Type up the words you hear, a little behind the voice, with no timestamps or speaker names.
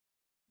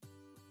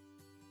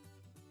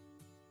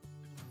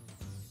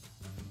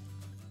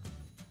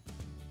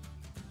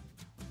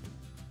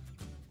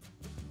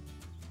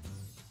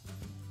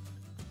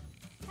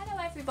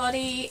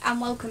everybody and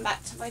welcome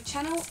back to my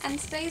channel, and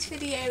today's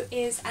video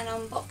is an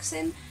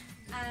unboxing,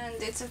 and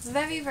it's a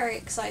very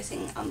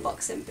exciting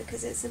unboxing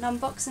because it's an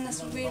unboxing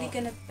that's really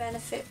going to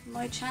benefit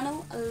my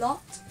channel a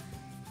lot.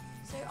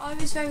 So I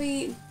was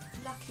very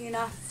lucky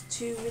enough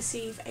to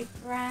receive a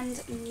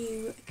brand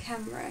new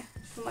camera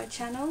for my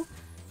channel.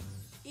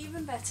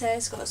 Even better,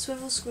 it's got a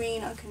swivel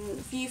screen, I can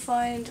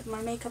viewfind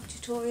my makeup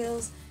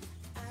tutorials,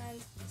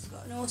 and it's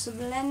got an awesome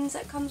lens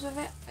that comes with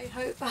it. I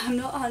hope, I'm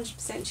not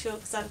 100% sure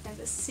because I've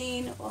never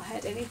seen or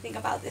heard anything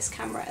about this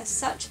camera as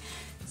such,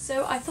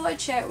 so I thought I'd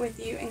share it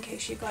with you in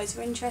case you guys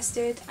are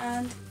interested.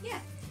 And yeah,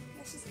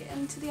 let's just get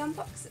into the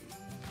unboxing.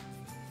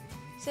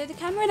 So the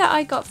camera that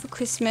I got for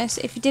Christmas,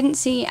 if you didn't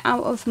see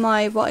out of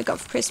my what I got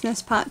for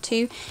Christmas part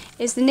 2,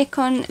 is the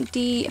Nikon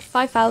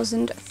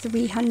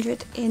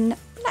D5300 in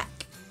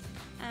black.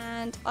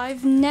 And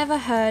I've never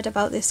heard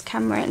about this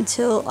camera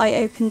until I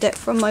opened it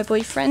from my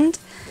boyfriend.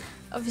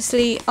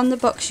 Obviously on the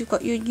box you've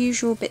got your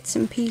usual bits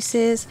and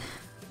pieces,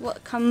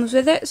 what comes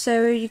with it.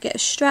 So you get a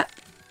strap,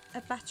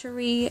 a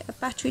battery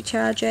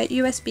charger,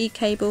 USB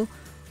cable,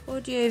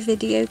 audio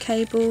video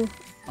cable,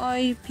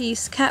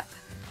 eyepiece cap,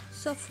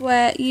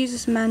 software,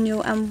 user's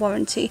manual and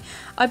warranty.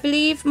 I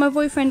believe my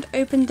boyfriend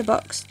opened the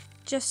box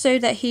just so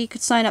that he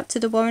could sign up to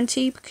the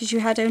warranty because you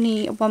had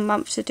only 1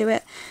 month to do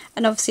it,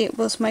 and obviously it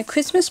was my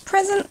Christmas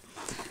present.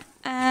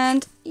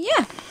 And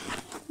yeah,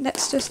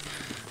 let's just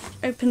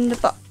open the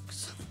box.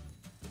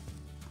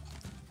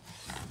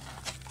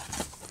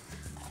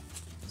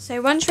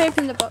 So once you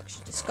open the box,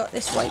 you just got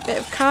this white bit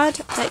of card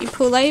that you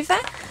pull over,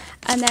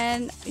 and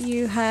then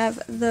you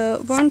have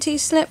the warranty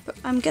slip.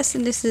 I'm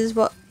guessing this is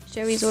what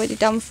Joey's already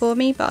done for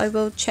me, but I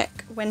will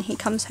check when he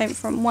comes home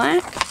from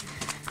work.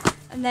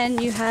 And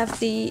then you have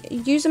the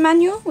user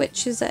manual,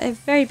 which is a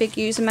very big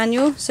user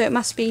manual, so it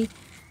must be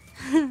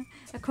a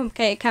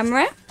complicated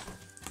camera.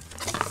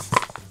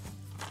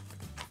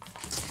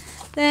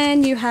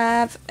 Then you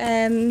have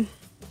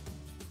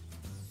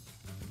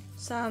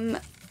some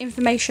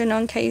information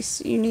on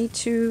case you need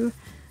to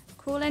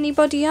call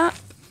anybody up.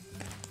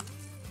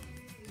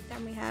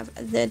 Then we have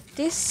the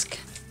disc.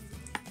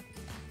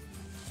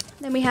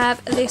 Then we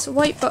have this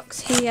white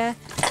box here,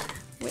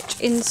 which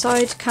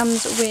inside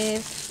comes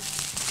with,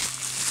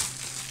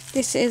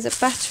 this is a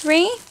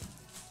battery,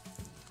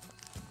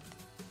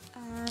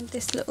 and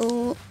this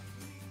little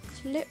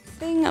clip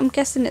thing, I'm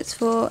guessing it's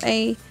for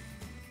a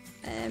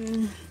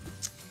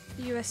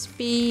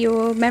USB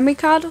or memory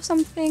card or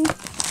something.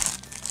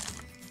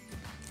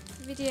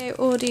 Video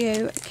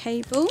audio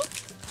cable,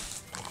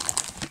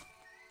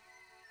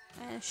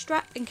 a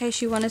strap in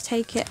case you want to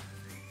take it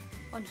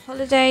on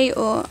holiday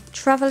or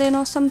traveling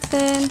or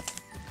something,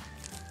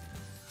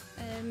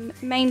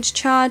 mains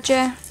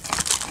charger,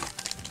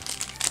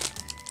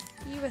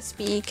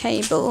 USB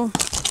cable,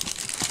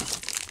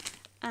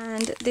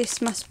 and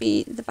this must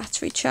be the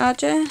battery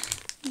charger.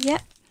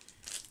 Yep.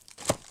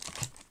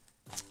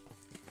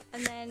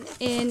 And then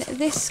in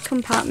this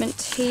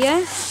compartment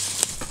here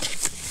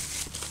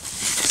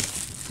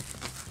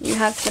you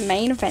have the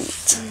main event.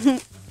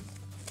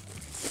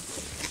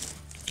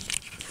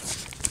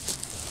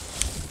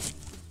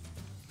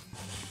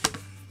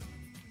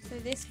 So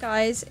this,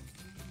 guys,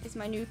 is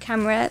my new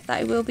camera that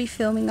I will be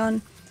filming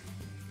on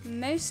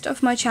most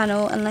of my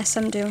channel unless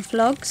I'm doing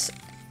vlogs.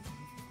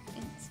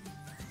 It's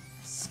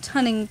a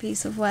stunning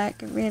piece of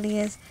work, it really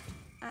is.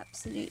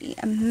 Absolutely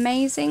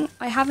amazing.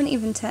 I haven't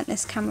even turned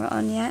this camera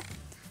on yet,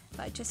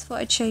 but I just thought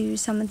I'd show you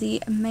some of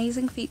the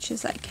amazing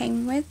features that it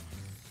came with,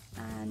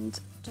 and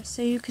just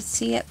so you could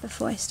see it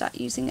before I start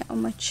using it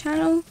on my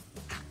channel.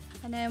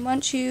 And then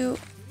once you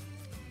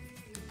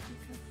can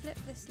flip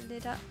this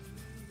lid up,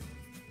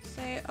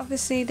 so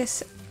obviously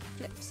this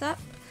flips up,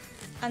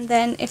 and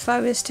then if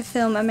I was to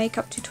film a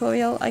makeup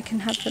tutorial I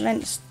can have the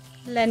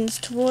lens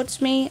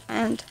towards me,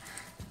 and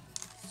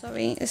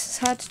sorry, this is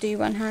hard to do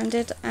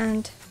one-handed,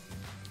 and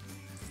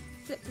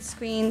flip the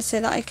screen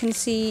so that I can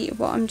see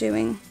what I'm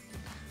doing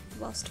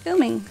whilst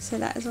filming. So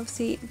that is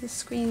obviously the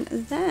screen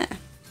there.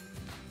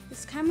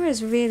 This camera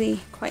is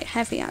really quite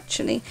heavy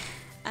actually.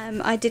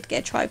 I did get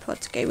a tripod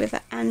to go with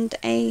it and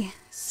a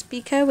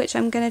speaker, which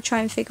I'm going to try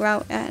and figure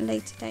out at a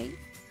later date.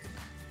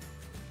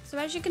 So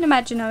as you can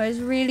imagine, I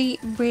was really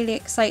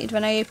excited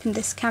when I opened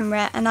this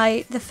camera, and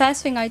the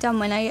first thing I done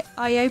when I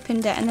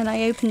opened it, and then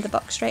I opened the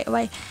box straight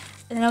away,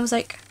 and then I was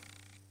like,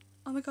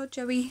 oh my god,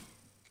 Joey,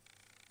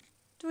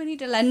 do I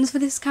need a lens for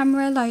this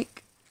camera?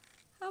 Like,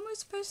 how am I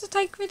supposed to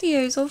take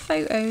videos or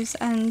photos?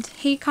 And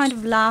he kind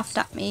of laughed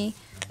at me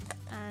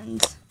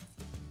and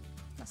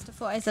must have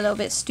thought I was a little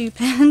bit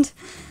stupid.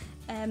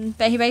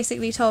 But he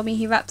basically told me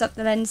he wrapped up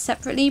the lens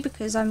separately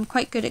because I'm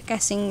quite good at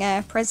guessing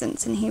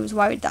presents, and he was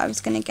worried that I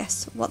was going to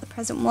guess what the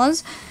present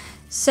was.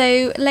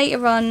 So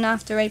later on,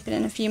 after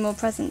opening a few more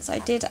presents, I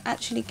did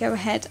actually go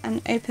ahead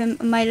and open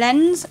my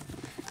lens.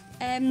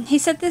 He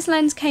said this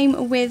lens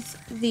came with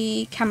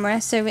the camera,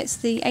 so it's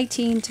the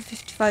 18 to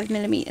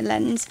 55mm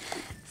lens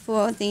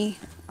for the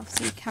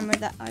obviously camera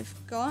that I've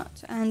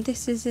got, and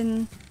this is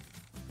in,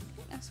 I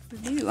think that's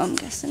blue, I'm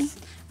guessing.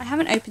 I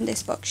haven't opened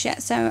this box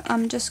yet, so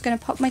I'm just going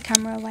to pop my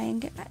camera away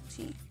and get back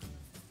to you.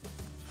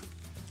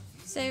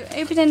 So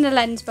opening the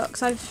lens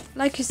box, I've,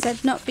 like I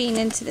said, not been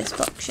into this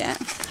box yet.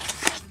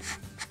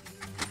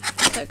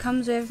 So it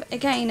comes with,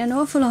 again, an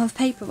awful lot of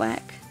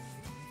paperwork.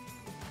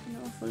 An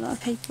awful lot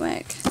of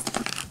paperwork. So,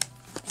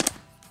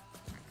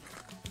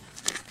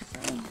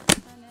 and then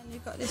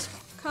we've got this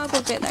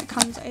cardboard bit that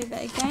comes over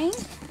again.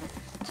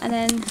 And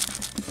then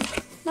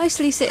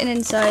nicely sitting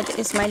inside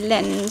is my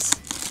lens.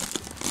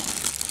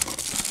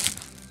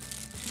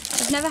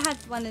 I've never had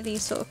one of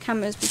these sort of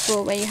cameras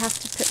before where you have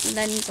to put the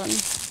lens on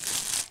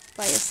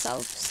by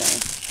yourself, so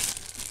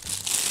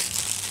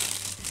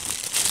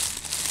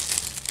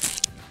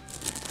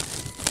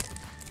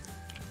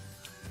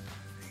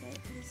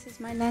this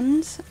is my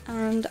lens,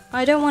 and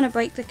I don't want to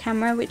break the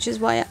camera, which is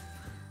why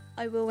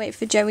I will wait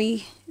for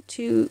Joey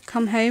to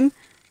come home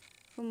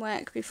from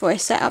work before I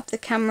set up the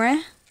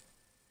camera,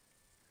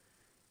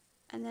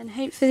 and then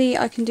hopefully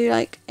I can do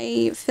like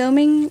a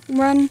filming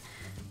run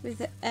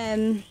with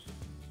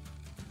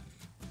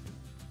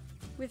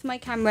my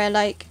camera,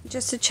 like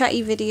just a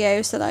chatty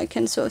video so that I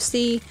can sort of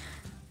see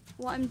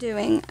what I'm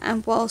doing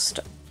and whilst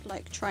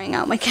like trying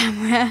out my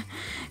camera,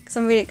 because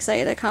I'm really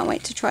excited. I can't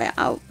wait to try it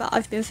out. But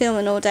I've been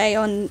filming all day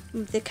on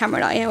the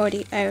camera that I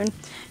already own,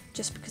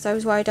 just because I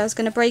was worried I was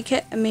going to break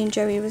it, and me and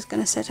Joey was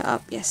going to set it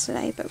up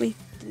yesterday, but we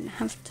didn't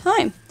have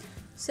time.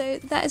 So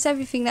that is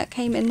everything that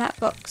came in that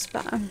box,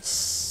 but I'm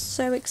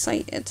so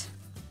excited.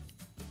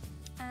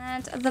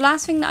 And the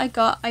last thing that I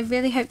got, I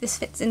really hope this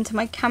fits into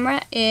my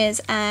camera,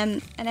 is an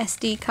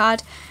SD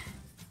card.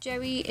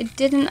 Joey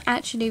didn't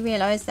actually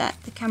realise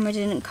that the camera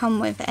didn't come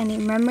with any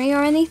memory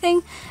or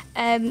anything.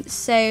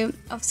 So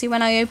obviously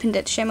when I opened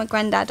it to show my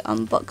granddad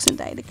on Boxing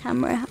Day, the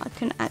camera, I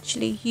couldn't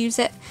actually use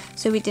it.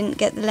 So we didn't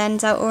get the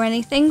lens out or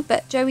anything.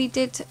 But Joey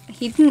did,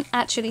 he didn't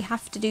actually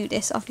have to do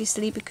this,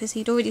 obviously, because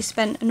he'd already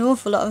spent an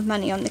awful lot of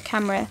money on the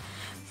camera,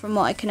 from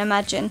what I can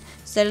imagine.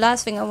 So the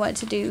last thing I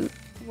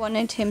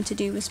wanted him to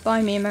do was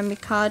buy me a memory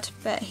card,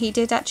 but he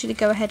did actually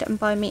go ahead and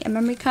buy me a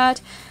memory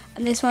card,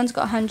 and this one's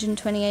got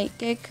 128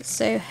 gig,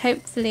 so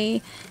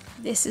hopefully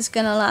this is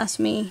gonna last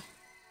me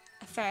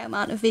a fair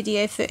amount of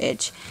video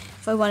footage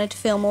if I wanted to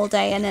film all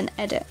day and then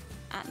edit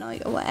at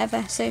night or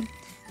whatever. So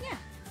yeah,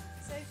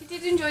 so if you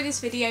did enjoy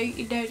this video,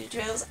 you know the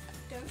drills.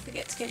 Don't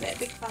forget to give it a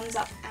big thumbs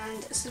up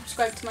and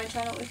subscribe to my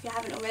channel if you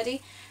haven't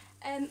already.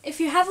 If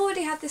you have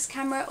already had this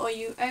camera, or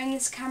you own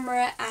this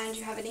camera and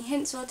you have any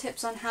hints or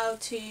tips on how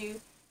to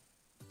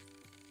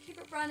keep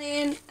it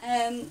running,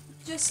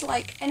 just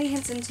like any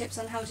hints and tips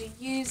on how to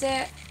use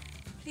it,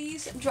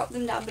 please drop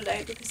them down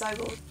below, because I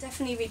will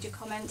definitely read your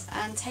comments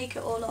and take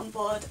it all on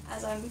board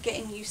as I'm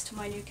getting used to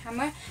my new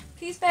camera.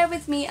 Please bear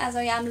with me as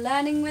I am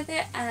learning with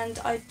it, and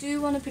I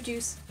do want to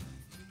produce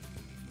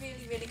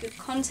really good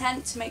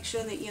content to make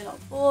sure that you're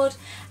not bored.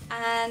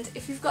 And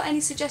if you've got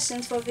any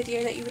suggestions for a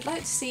video that you would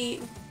like to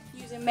see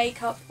using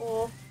makeup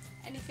or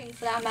anything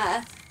for that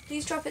matter,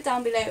 please drop it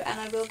down below and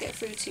I will get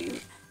through to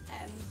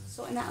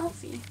sorting that out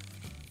for you.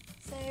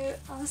 So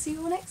I'll see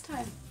you all next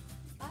time.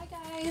 Bye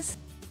guys!